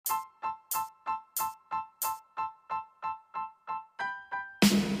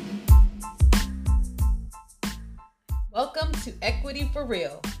to Equity for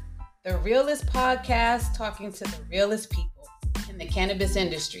Real, the realest podcast talking to the realest people in the cannabis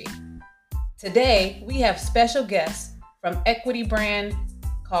industry. Today, we have special guests from Equity brand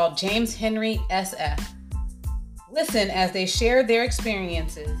called James Henry SF. Listen as they share their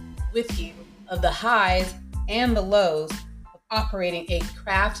experiences with you of the highs and the lows of operating a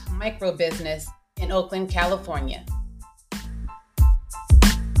craft micro business in Oakland, California.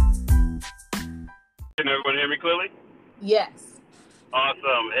 Can everyone hear me clearly? Yes.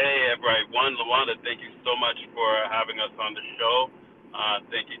 Awesome. Hey, everyone. LaWanda, thank you so much for having us on the show.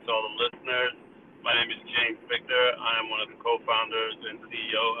 Thank you to all the listeners. My name is James Victor. I am one of the co-founders and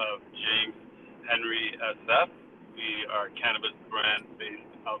CEO of James Henry SF. We are a cannabis brand based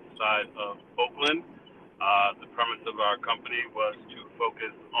outside of Oakland. The premise of our company was to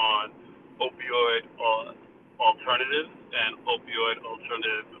focus on opioid alternatives and opioid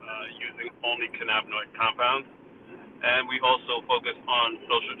alternatives using only cannabinoid compounds. And we also focus on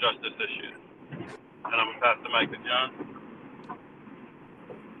social justice issues. And I'm going to pass the mic to John.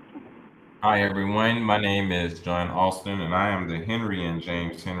 Hi, everyone. My name is John Alston, and I am the Henry and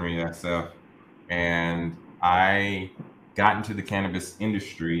James Henry SF. And I got into the cannabis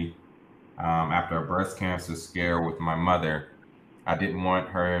industry after a breast cancer scare with my mother. I didn't want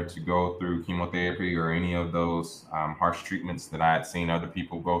her to go through chemotherapy or any of those harsh treatments that I had seen other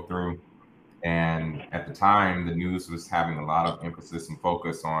people go through. And at the time, the news was having a lot of emphasis and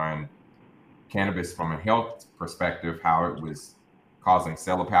focus on cannabis from a health perspective, how it was causing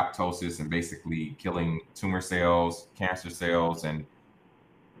cell apoptosis and basically killing tumor cells, cancer cells, and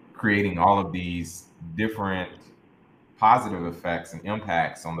creating all of these different positive effects and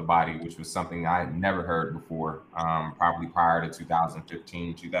impacts on the body, which was something I had never heard before, probably prior to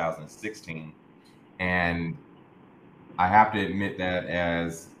 2015, 2016. And I have to admit that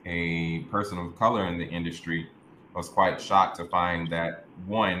as a person of color in the industry, I was quite shocked to find that,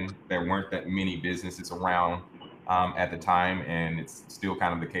 one, there weren't that many businesses around at the time, and it's still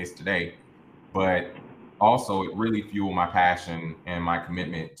kind of the case today. But also, it really fueled my passion and my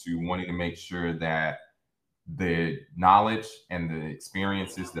commitment to wanting to make sure that the knowledge and the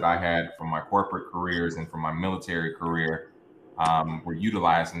experiences that I had from my corporate careers and from my military career were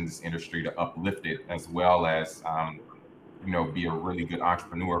utilized in this industry to uplift it, as well as be a really good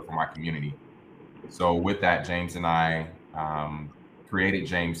entrepreneur for my community. So with that, James and I created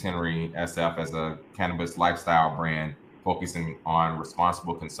James Henry SF as a cannabis lifestyle brand focusing on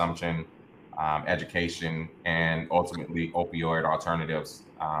responsible consumption, education, and ultimately opioid alternatives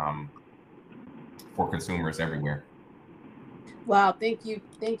for consumers everywhere. Wow, thank you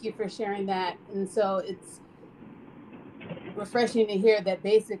for sharing that. And so it's refreshing to hear that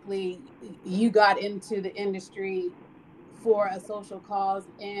basically you got into the industry for a social cause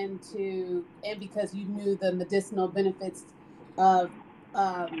and because you knew the medicinal benefits of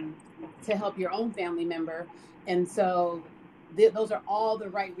to help your own family member. And so those are all the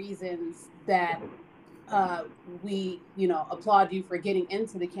right reasons that we applaud you for getting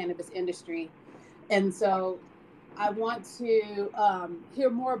into the cannabis industry. And so I want to hear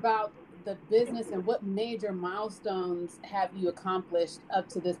more about the business and what major milestones have you accomplished up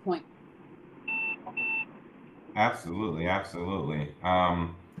to this point. Absolutely.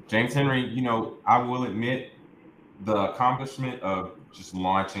 James Henry, I will admit the accomplishment of just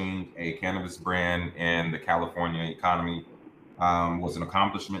launching a cannabis brand in the California economy was an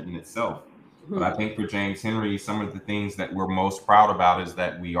accomplishment in itself. Mm-hmm. But I think for James Henry, some of the things that we're most proud about is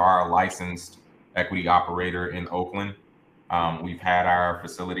that we are a licensed equity operator in Oakland. We've had our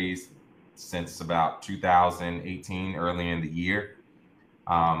facilities since about 2018, early in the year.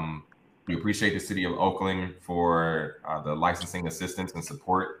 We appreciate the city of Oakland for the licensing assistance and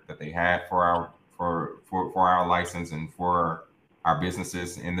support that they had for our license and for our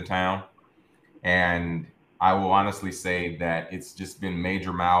businesses in the town. And I will honestly say that it's just been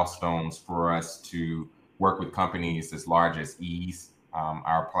major milestones for us to work with companies as large as Ease.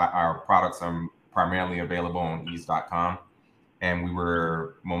 Our products are primarily available on ease.com. And we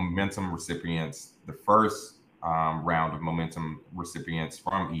were Momentum recipients, the first round of Momentum recipients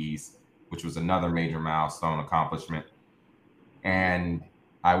from Ease, which was another major milestone accomplishment. And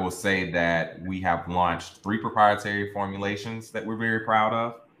I will say that we have launched 3 proprietary formulations that we're very proud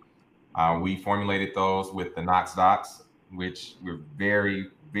of. We formulated those with the Knox Docs, which we're very,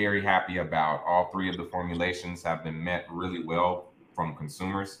 very happy about. All 3 of the formulations have been met really well from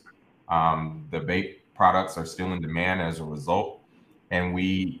consumers. The vape products are still in demand as a result. And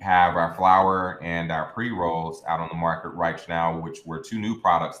we have our flower and our pre-rolls out on the market right now, which were 2 new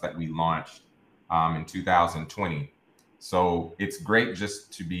products that we launched in 2020. So it's great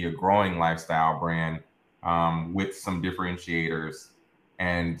just to be a growing lifestyle brand with some differentiators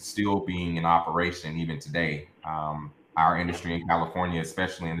and still being in operation even today. Our industry in California,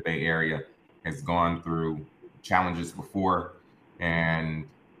 especially in the Bay Area, has gone through challenges before, and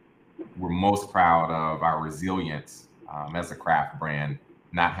we're most proud of our resilience as a craft brand,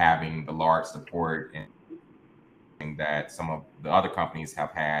 not having the large support and that some of the other companies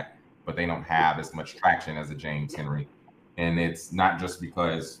have had, but they don't have as much traction as a James Henry. And it's not just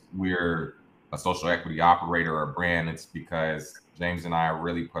because we're a social equity operator or brand, it's because James and I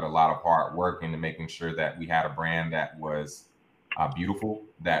really put a lot of hard work into making sure that we had a brand that was beautiful,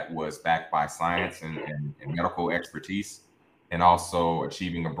 that was backed by science and medical expertise, and also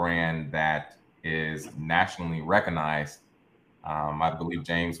achieving a brand that is nationally recognized. I believe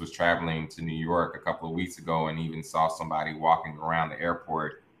James was traveling to New York a couple of weeks ago and even saw somebody walking around the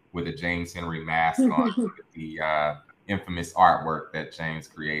airport with a James Henry mask on, with the infamous artwork that James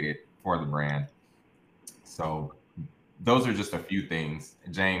created for the brand. So those are just a few things.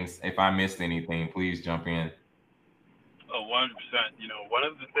 James, if I missed anything, please jump in. Oh, 100%. You know, one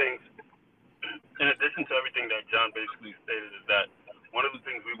of the things, in addition to everything that John basically stated, is that one of the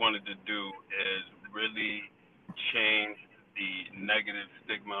things we wanted to do is really change the negative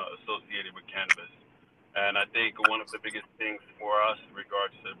stigma associated with cannabis. And I think one of the biggest things for us in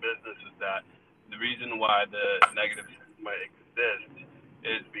regards to the business is that the reason why the negative stigma exists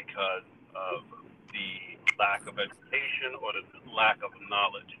is because of the lack of education or the lack of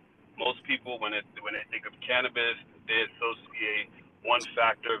knowledge. Most people, when they think of cannabis, they associate one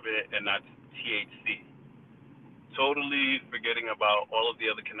factor of it, and that's THC. Totally forgetting about all of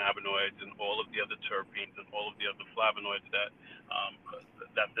the other cannabinoids and all of the other terpenes and all of the other flavonoids that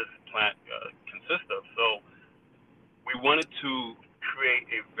this plant consists of. So we wanted to create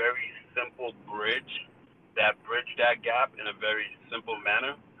a very simple bridge that gap in a very simple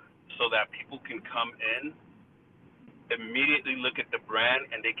manner, so that people can come in, immediately look at the brand,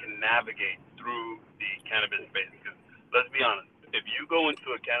 and they can navigate through the cannabis space. Because let's be honest, if you go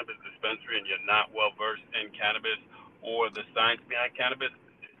into a cannabis dispensary and you're not well versed in cannabis or the science behind cannabis,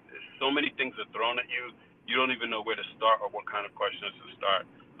 so many things are thrown at you. You don't even know where to start or what kind of questions to start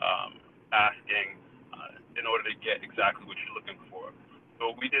asking in order to get exactly what you're looking for.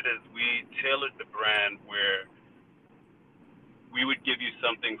 So what we did is we tailored the brand where we would give you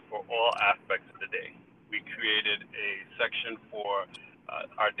something for all aspects of the day. We created a section for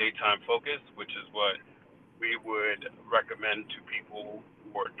our daytime focus, which is what we would recommend to people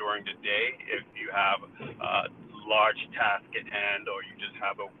who are during the day. If you have a large task at hand, or you just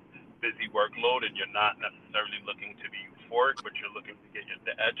have a busy workload and you're not necessarily looking to be euphoric, but you're looking to get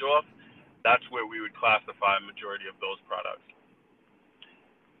the edge off, that's where we would classify a majority of those products.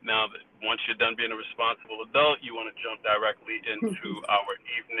 Now, once you're done being a responsible adult, you want to jump directly into our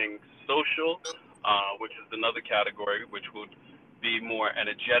evening social, which is another category, which would be more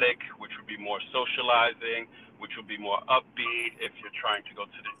energetic, which would be more socializing, which would be more upbeat if you're trying to go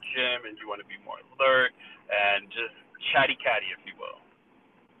to the gym and you want to be more alert and just chatty catty, if you will.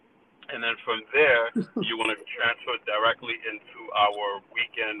 And then from there, you want to transfer directly into our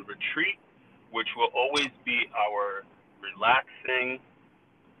weekend retreat, which will always be our relaxing,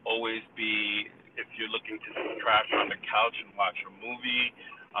 always be if you're looking to just crash on the couch and watch a movie,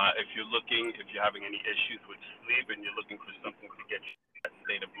 if you're having any issues with sleep and you're looking for something to get you in that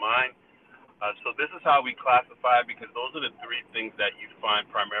state of mind. So this is how we classify, because those are the three things that you find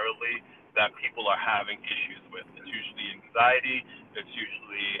primarily that people are having issues with. It's usually anxiety, it's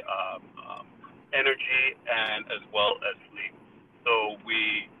usually energy, and as well as sleep. So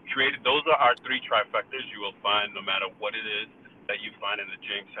we created, those are our three trifectas you will find no matter what it is that you find in the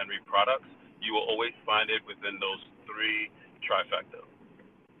James Henry products. You will always find it within those three trifectas.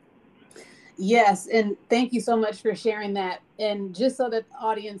 Yes, and thank you so much for sharing that. And just so that the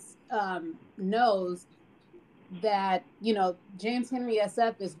audience knows that, you know, James Henry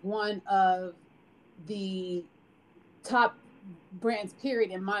SF is one of the top brands, period,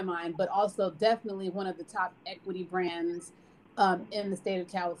 in my mind, but also definitely one of the top equity brands in the state of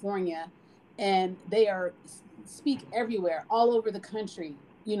California. And they speak everywhere, all over the country,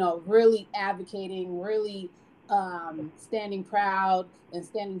 you know, really advocating, really standing proud and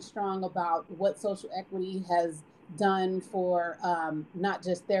standing strong about what social equity has done for not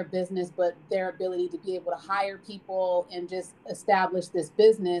just their business, but their ability to be able to hire people and just establish this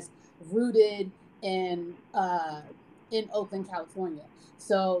business rooted in Oakland, California.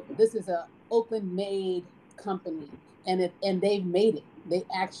 So this is a Oakland-made company, and they've made it. They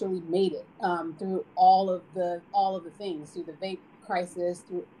actually made it through all of the things, through the vape crisis,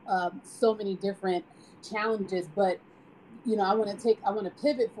 through so many different challenges. But you know, I want to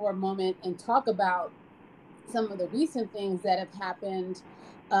pivot for a moment and talk about some of the recent things that have happened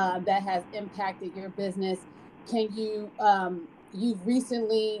that has impacted your business. Can you, you've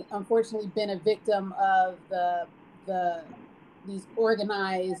recently, unfortunately, been a victim of these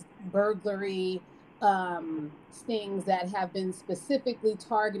organized burglary stings that have been specifically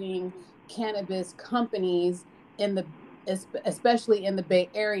targeting cannabis companies especially in the Bay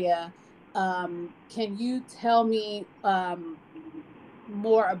Area. Can you tell me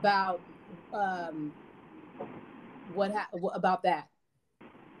more about about that?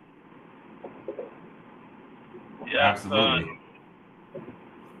 Yeah, Absolutely.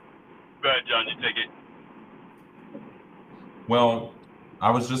 Go ahead, John, you take it. Well, I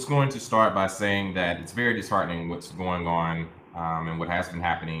was just going to start by saying that it's very disheartening what's going on and what has been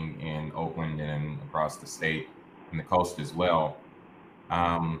happening in Oakland and across the state and the coast as well.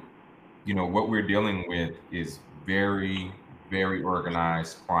 What we're dealing with is very, very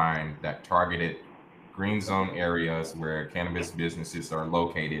organized crime that targeted green zone areas where cannabis businesses are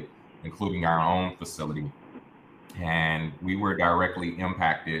located, including our own facility. And we were directly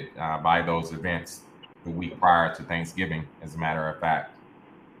impacted by those events the week prior to Thanksgiving, as a matter of fact.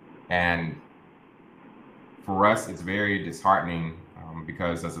 And for us, it's very disheartening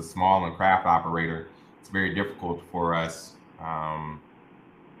because as a small and craft operator, it's very difficult for us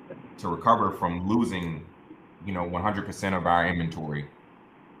to recover from losing, 100% of our inventory.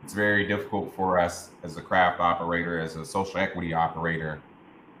 It's very difficult for us as a craft operator, as a social equity operator,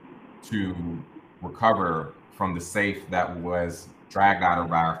 to recover from the safe that was dragged out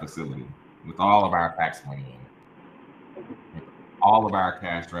of our facility with all of our tax money in it, with all of our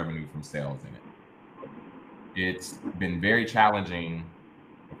cash revenue from sales in it. It's been very challenging,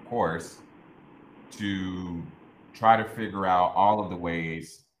 of course, to try to figure out all of the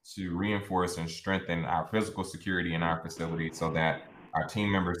ways to reinforce and strengthen our physical security in our facility so that our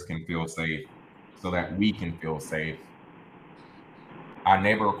team members can feel safe, so that we can feel safe. Our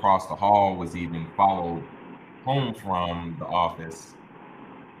neighbor across the hall was even followed home from the office,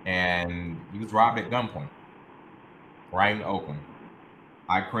 and he was robbed at gunpoint right in Oakland.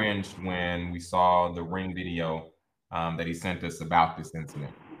 I cringed when we saw the Ring video that he sent us about this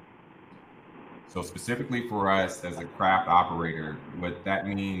incident. So specifically for us as a craft operator, what that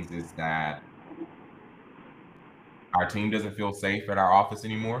means is that our team doesn't feel safe at our office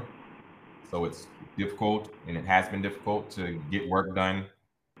anymore. So it's difficult, and it has been difficult to get work done,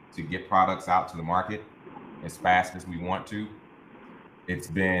 to get products out to the market as fast as we want to. It's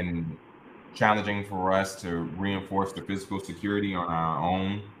been challenging for us to reinforce the physical security on our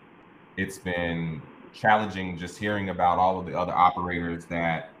own. It's been challenging just hearing about all of the other operators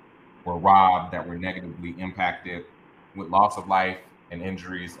that were robbed, that were negatively impacted with loss of life and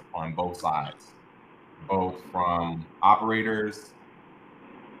injuries on both sides, both from operators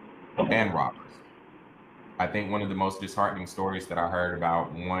and robbers. I think one of the most disheartening stories that I heard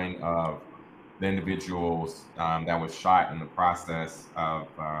about one of the individuals that was shot in the process of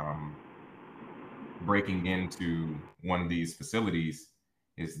breaking into one of these facilities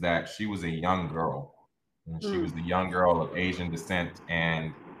is that she was a young girl. And she was a young girl of Asian descent.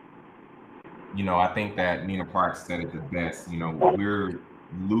 And, I think that Nina Parks said it the best. We're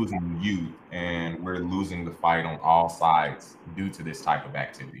losing youth and we're losing the fight on all sides due to this type of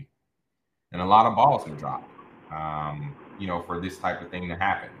activity. And a lot of balls are dropped, for this type of thing to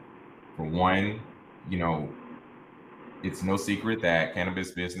happen. For one, it's no secret that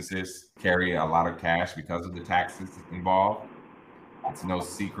cannabis businesses carry a lot of cash because of the taxes involved. It's no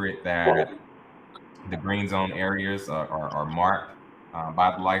secret that the green zone areas are marked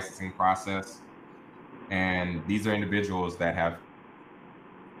by the licensing process. And these are individuals that have,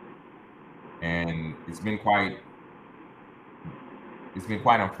 and it's been quite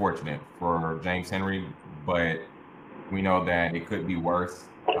unfortunate for James Henry, but we know that it could be worse.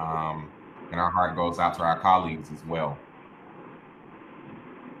 And our heart goes out to our colleagues as well.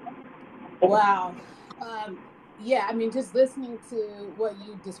 Wow. Yeah, I mean, just listening to what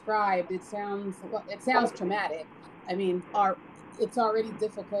you described, it sounds traumatic. I mean, it's already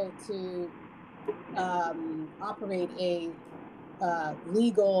difficult to operate a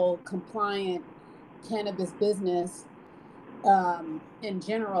legal, compliant cannabis business in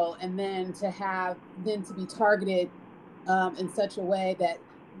general, and then to be targeted in such a way that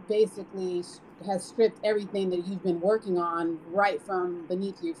basically has stripped everything that you've been working on right from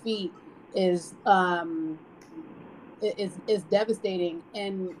beneath your feet is devastating.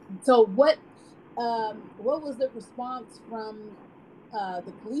 And so what was the response from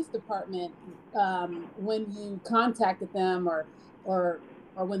the police department when you contacted them, or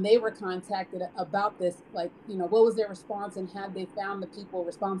when they were contacted about this? Like, what was their response, and had they found the people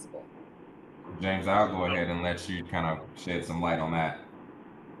responsible? James, I'll go ahead and let you kind of shed some light on that.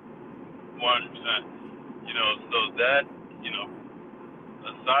 100%. So that,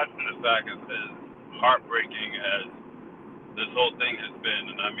 aside from the fact as heartbreaking as this whole thing has been,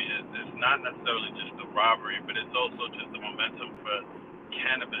 and I mean, it's not necessarily just the robbery, but it's also just the momentum for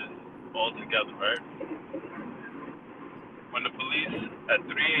cannabis altogether, right? When the police at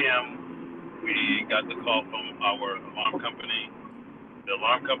 3 a.m., we got the call from our alarm company. The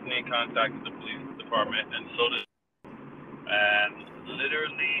alarm company contacted the police department, and so did. And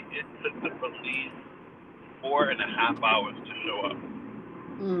literally, it took the police 4.5 hours to show up.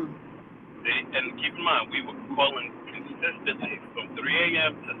 And keep in mind, we were calling consistently from 3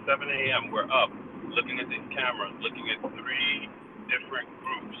 a.m. to 7 a.m. We're up, looking at these cameras, looking at 3 different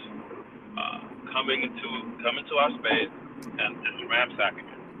groups coming into our space and just ransacking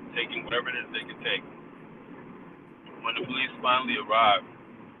it, taking whatever it is they could take. When the police finally arrived,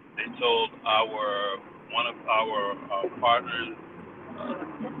 they told one of our partners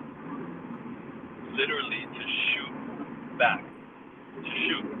literally to shoot back, to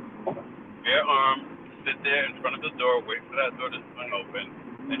shoot. Bare arm, sit there in front of the door, wait for that door to swing open,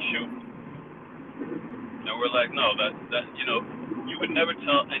 and shoot. And we're like, no, that you would never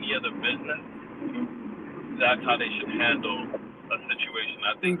tell any other business that's how they should handle a situation.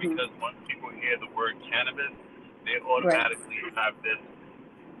 I think because once people hear the word cannabis, they automatically have this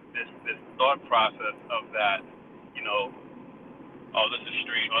thought process of that, oh, this is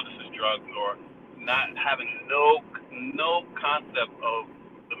street, oh, this is drugs, or not having no concept of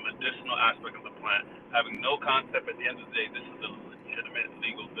the medicinal aspect of the plant, having no concept at the end of the day, this is a legitimate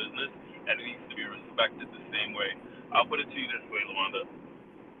legal business, and it needs to be respected the same way. I'll put it to you this way, Luanda.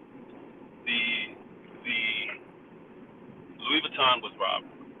 The Louis Vuitton was robbed,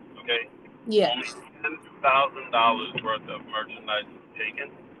 okay? Yeah. Only $10,000 worth of merchandise was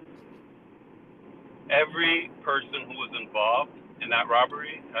taken. Every person who was involved in that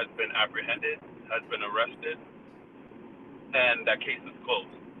robbery has been apprehended, has been arrested, and that case is closed.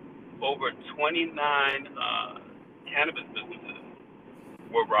 Over 29 cannabis businesses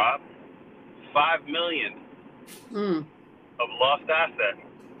were robbed, $5 million of lost assets,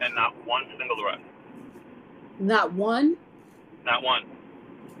 and not one single arrest. Not one? Not one.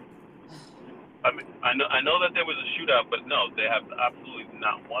 I mean, I know that there was a shootout, but no, they have absolutely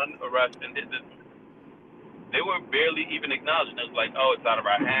not one arrest, and they were barely even acknowledged. It was like, oh, it's out of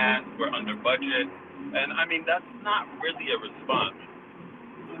our hands, we're under budget, and I mean, that's not really a response.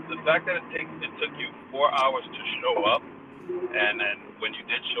 The fact that it took you 4 hours to show up, and then when you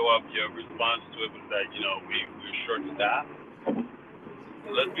did show up, your response to it was that, we're short-staffed.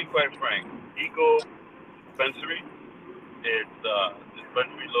 Let's be quite frank. Eco Dispensary, it's a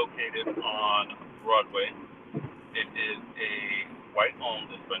dispensary located on Broadway. It is a white-owned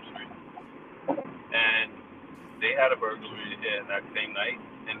dispensary, and they had a burglary that same night,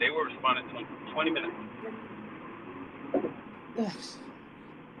 and they were responding to in 20 minutes.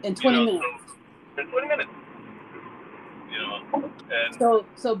 In 20 minutes. In 20 minutes. And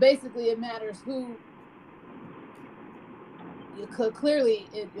so basically it matters who. Clearly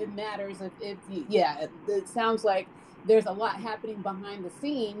it matters if it sounds like there's a lot happening behind the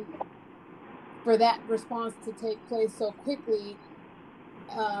scene for that response to take place so quickly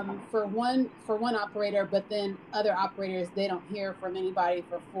for one operator, but then other operators, they don't hear from anybody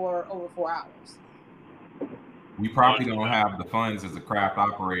for over 4 hours. We probably don't have the funds as a craft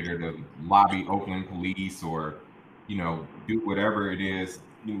operator to lobby Oakland police or, do whatever it is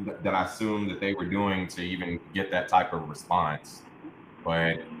that I assume that they were doing to even get that type of response.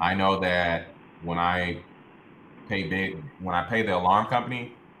 But I know that when I pay the alarm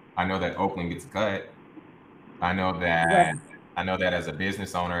company, I know that Oakland gets a cut. I know that as a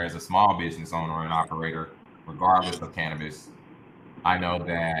business owner, as a small business owner and operator, regardless of cannabis, I know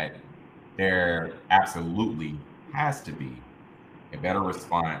that there absolutely has to be a better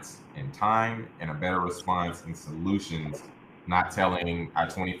response in time and a better response in solutions, not telling our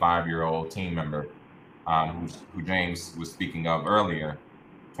 25-year-old team member, who James was speaking of earlier,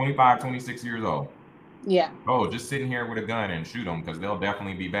 25, 26 years old. Yeah. Oh, just sitting here with a gun and shoot them because they'll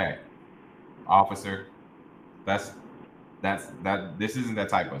definitely be back. Officer, this isn't that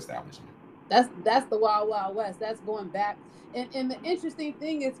type of establishment. That's the Wild Wild West. That's going back. And the interesting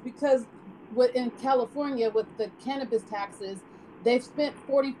thing is because in California with the cannabis taxes, they've spent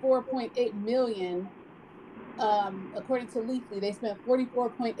 $44.8 million. According to Leafly, they spent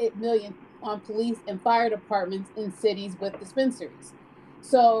 $44.8 million on police and fire departments in cities with dispensaries.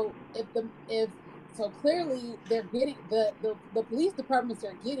 So clearly they're getting the police departments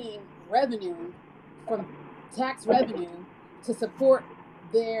are getting revenue from tax revenue to support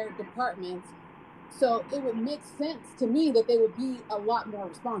their departments, So it would make sense to me that they would be a lot more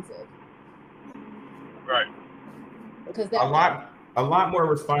responsive. Right. Because a lot more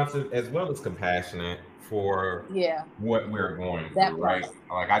responsive as well as compassionate for what we're going through, right?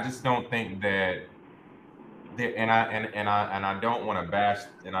 Like I just don't think that and I don't want to bash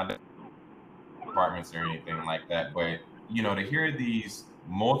and I don't departments or anything like that, but you know, to hear these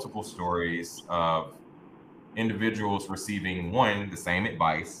multiple stories of individuals receiving one, the same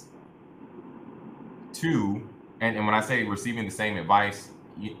advice, two, and when I say receiving the same advice,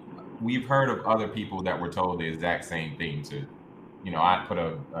 we've heard of other people that were told the exact same thing to, you know, I put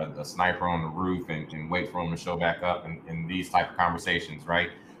a sniper on the roof and wait for them to show back up in these type of conversations, right?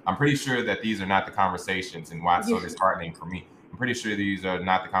 I'm pretty sure that these are not the conversations, and why it's so disheartening for me. I'm pretty sure these are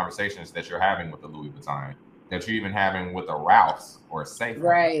not the conversations that you're having with the Louis Vuitton, that you're even having with a Ralph's or a Safeway,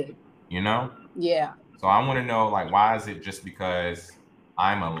 right? You know? Yeah. So I want to know, like, why is it just because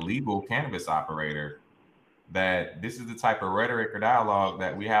I'm a legal cannabis operator that this is the type of rhetoric or dialogue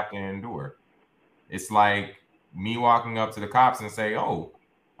that we have to endure? It's like me walking up to the cops and say, "Oh,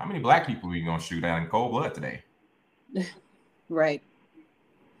 how many black people are you gonna shoot out in cold blood today?" Right.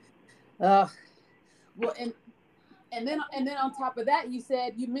 Well, and then on top of that,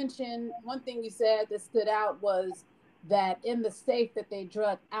 you mentioned one thing you said that stood out was that in the safe that they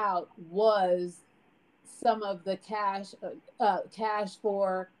drug out was some of the cash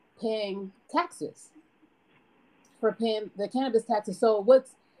for paying taxes, for paying the cannabis taxes. So what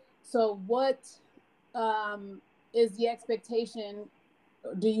is the expectation?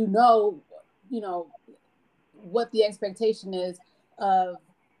 Do you know what the expectation is of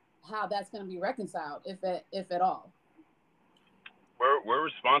how that's going to be reconciled, if at all? We're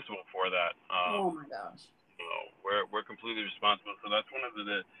responsible for that. Oh my gosh. You know, we're completely responsible. So that's one of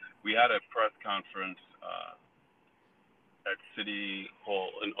we had a press conference at City Hall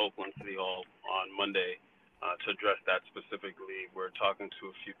in Oakland City Hall on Monday to address that specifically. We're talking to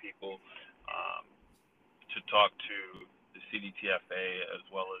a few people to talk to the CDTFA as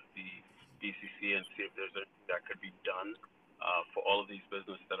well as the BCC and see if there's anything that could be done for all of these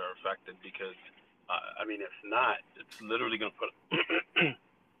businesses that are affected, because I mean, if not, it's literally going to put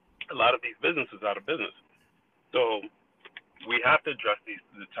a lot of these businesses out of business. So we have to address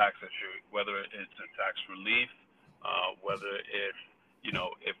the tax issue, whether it's a tax relief, whether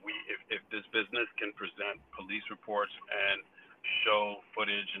if this business can present police reports and show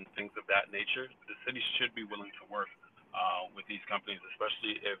footage and things of that nature, the city should be willing to work with these companies,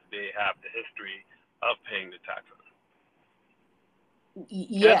 especially if they have the history of paying the taxes.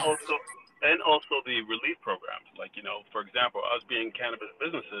 Yes. And also the relief programs, like, you know, for example, us being cannabis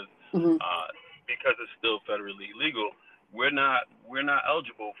businesses, because it's still federally illegal, we're not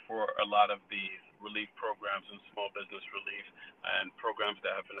eligible for a lot of these relief programs and small business relief and programs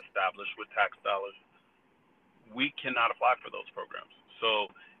that have been established with tax dollars. We cannot apply for those programs, so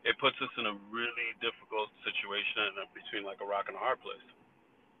it puts us in a really difficult situation between like a rock and a hard place.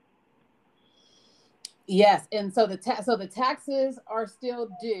 Yes, and so the taxes are still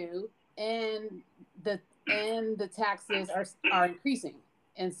due, and the taxes are increasing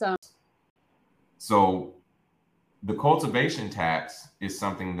in some. So the cultivation tax is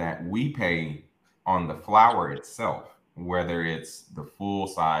something that we pay on the flower itself, whether it's the full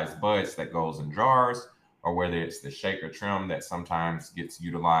size buds that goes in jars, or whether it's the shaker trim that sometimes gets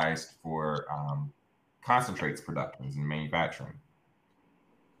utilized for concentrates productions and manufacturing.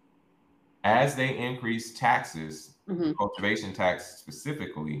 As they increase taxes, the cultivation tax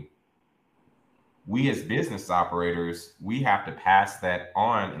specifically, we as business operators, we have to pass that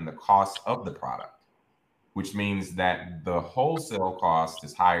on in the cost of the product, which means that the wholesale cost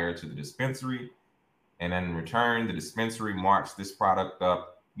is higher to the dispensary. And then in return, the dispensary marks this product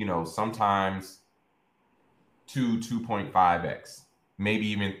up, you know, sometimes 2.5x, maybe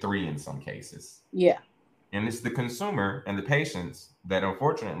even 3 in some cases. Yeah. And it's the consumer and the patients that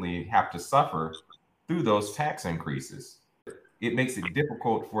unfortunately have to suffer through those tax increases. It makes it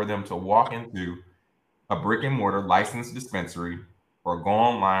difficult for them to walk into a brick and mortar licensed dispensary or go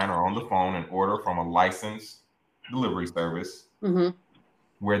online or on the phone and order from a licensed delivery service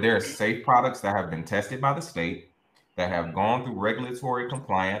where there are safe products that have been tested by the state, that have gone through regulatory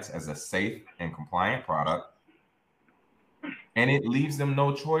compliance as a safe and compliant product. And it leaves them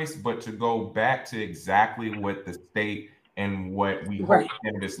no choice but to go back to exactly what the state and what we hope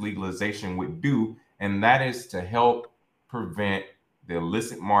cannabis legalization would do. And that is to help prevent the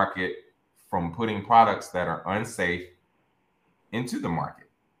illicit market from putting products that are unsafe into the market,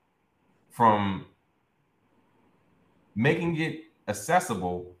 from making it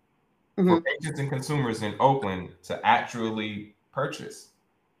accessible for patients and consumers in Oakland to actually purchase.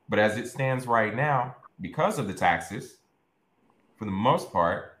 But as it stands right now, because of the taxes, for the most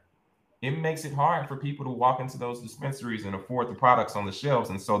part, it makes it hard for people to walk into those dispensaries and afford the products on the shelves.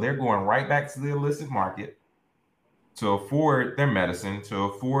 And so they're going right back to the illicit market to afford their medicine, to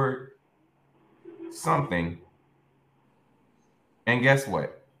afford something. And guess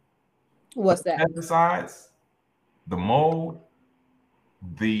what? What's that? Pesticides, the mold,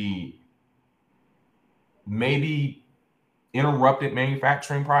 the maybe interrupted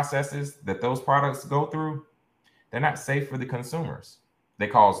manufacturing processes that those products go through, they're not safe for the consumers. They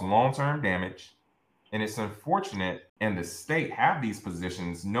cause long-term damage. And it's unfortunate, and the state have these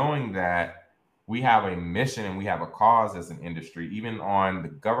positions knowing that we have a mission and we have a cause as an industry, even on the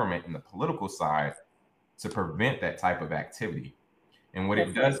government and the political side, to prevent that type of activity. And what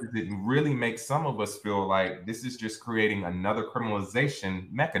it does is it really makes some of us feel like this is just creating another criminalization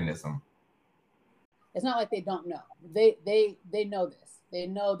mechanism. It's not like they don't know. They know this. They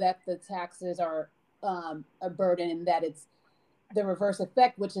know that the taxes are a burden and that it's the reverse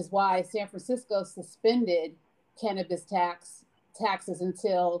effect, which is why San Francisco suspended cannabis taxes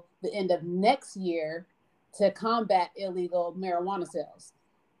until the end of next year to combat illegal marijuana sales.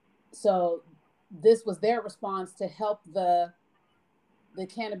 So this was their response to help the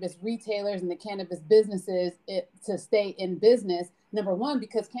cannabis retailers and the cannabis businesses to stay in business. Number one,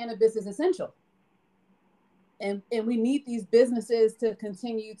 because cannabis is essential. And we need these businesses to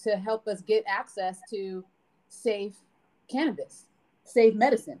continue to help us get access to safe cannabis, safe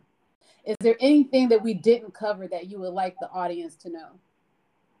medicine. Is there anything that we didn't cover that you would like the audience to know?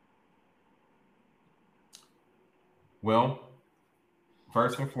 Well,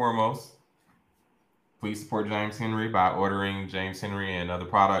 first and foremost, please support James Henry by ordering James Henry and other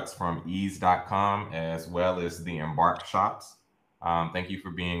products from ease.com as well as the Embark shops. Thank you for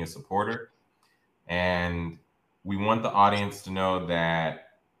being a supporter. And we want the audience to know that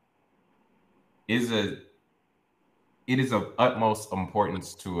it is of utmost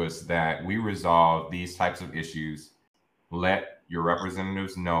importance to us that we resolve these types of issues. Let your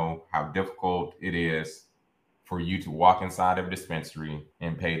representatives know how difficult it is for you to walk inside of a dispensary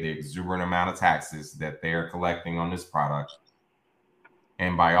and pay the exuberant amount of taxes that they're collecting on this product.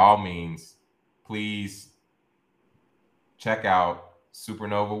 And by all means, please check out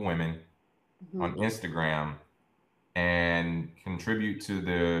Supernova Women on Instagram and contribute to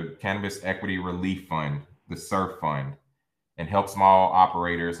the Cannabis Equity Relief Fund, the SURF Fund, and help small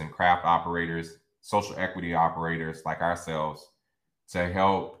operators and craft operators, social equity operators like ourselves, to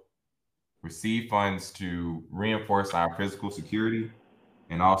help receive funds to reinforce our physical security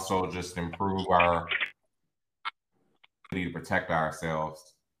and also just improve our ability to protect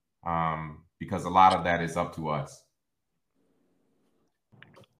ourselves, because a lot of that is up to us.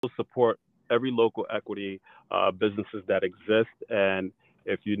 Support every local equity businesses that exist. And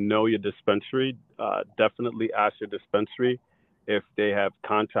if you know your dispensary, definitely ask your dispensary if they have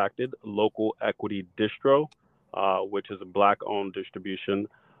contacted Local Equity Distro, which is a Black-owned distribution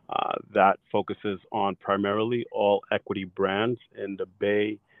that focuses on primarily all equity brands in the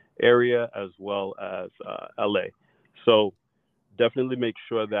Bay Area as well as LA. So definitely make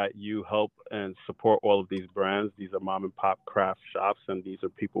sure that you help and support all of these brands. These are mom and pop craft shops, and these are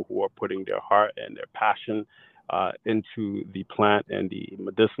people who are putting their heart and their passion into the plant and the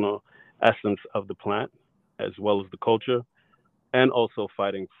medicinal essence of the plant, as well as the culture, and also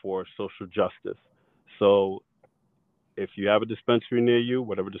fighting for social justice. So if you have a dispensary near you,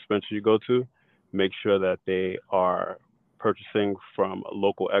 whatever dispensary you go to, make sure that they are purchasing from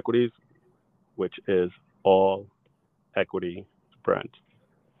local equities, which is all equity brand.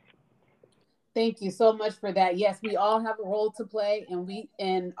 Thank you so much for that. Yes, we all have a role to play,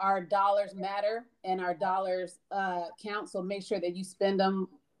 and our dollars matter and our dollars count. So make sure that you spend them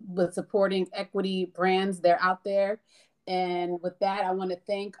with supporting equity brands. They're out there. And with that, I want to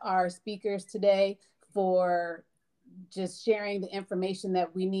thank our speakers today for just sharing the information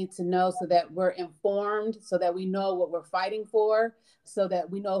that we need to know so that we're informed, so that we know what we're fighting for, so that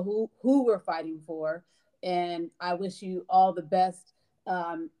we know who we're fighting for. And I wish you all the best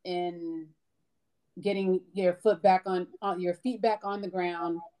in getting your feet back on the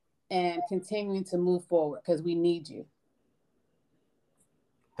ground and continuing to move forward, because we need you.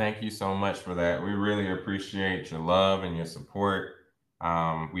 Thank you so much for that. We really appreciate your love and your support.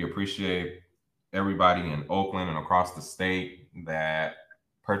 We appreciate everybody in Oakland and across the state that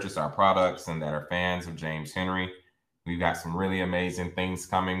purchase our products and that are fans of James Henry. We've got some really amazing things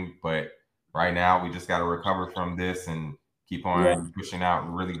coming, but right now we just got to recover from this and keep on pushing out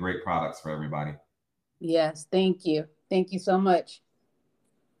really great products for everybody. Yes, thank you. Thank you so much.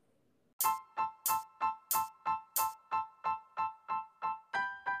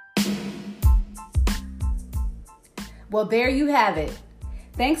 Well, there you have it.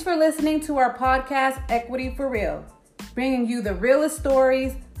 Thanks for listening to our podcast, Equity for Real, bringing you the realest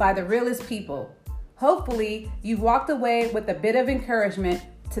stories by the realest people. Hopefully, you've walked away with a bit of encouragement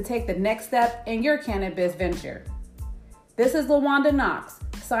to take the next step in your cannabis venture. This is LaWanda Knox,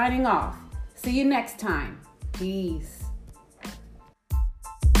 signing off. See you next time. Peace.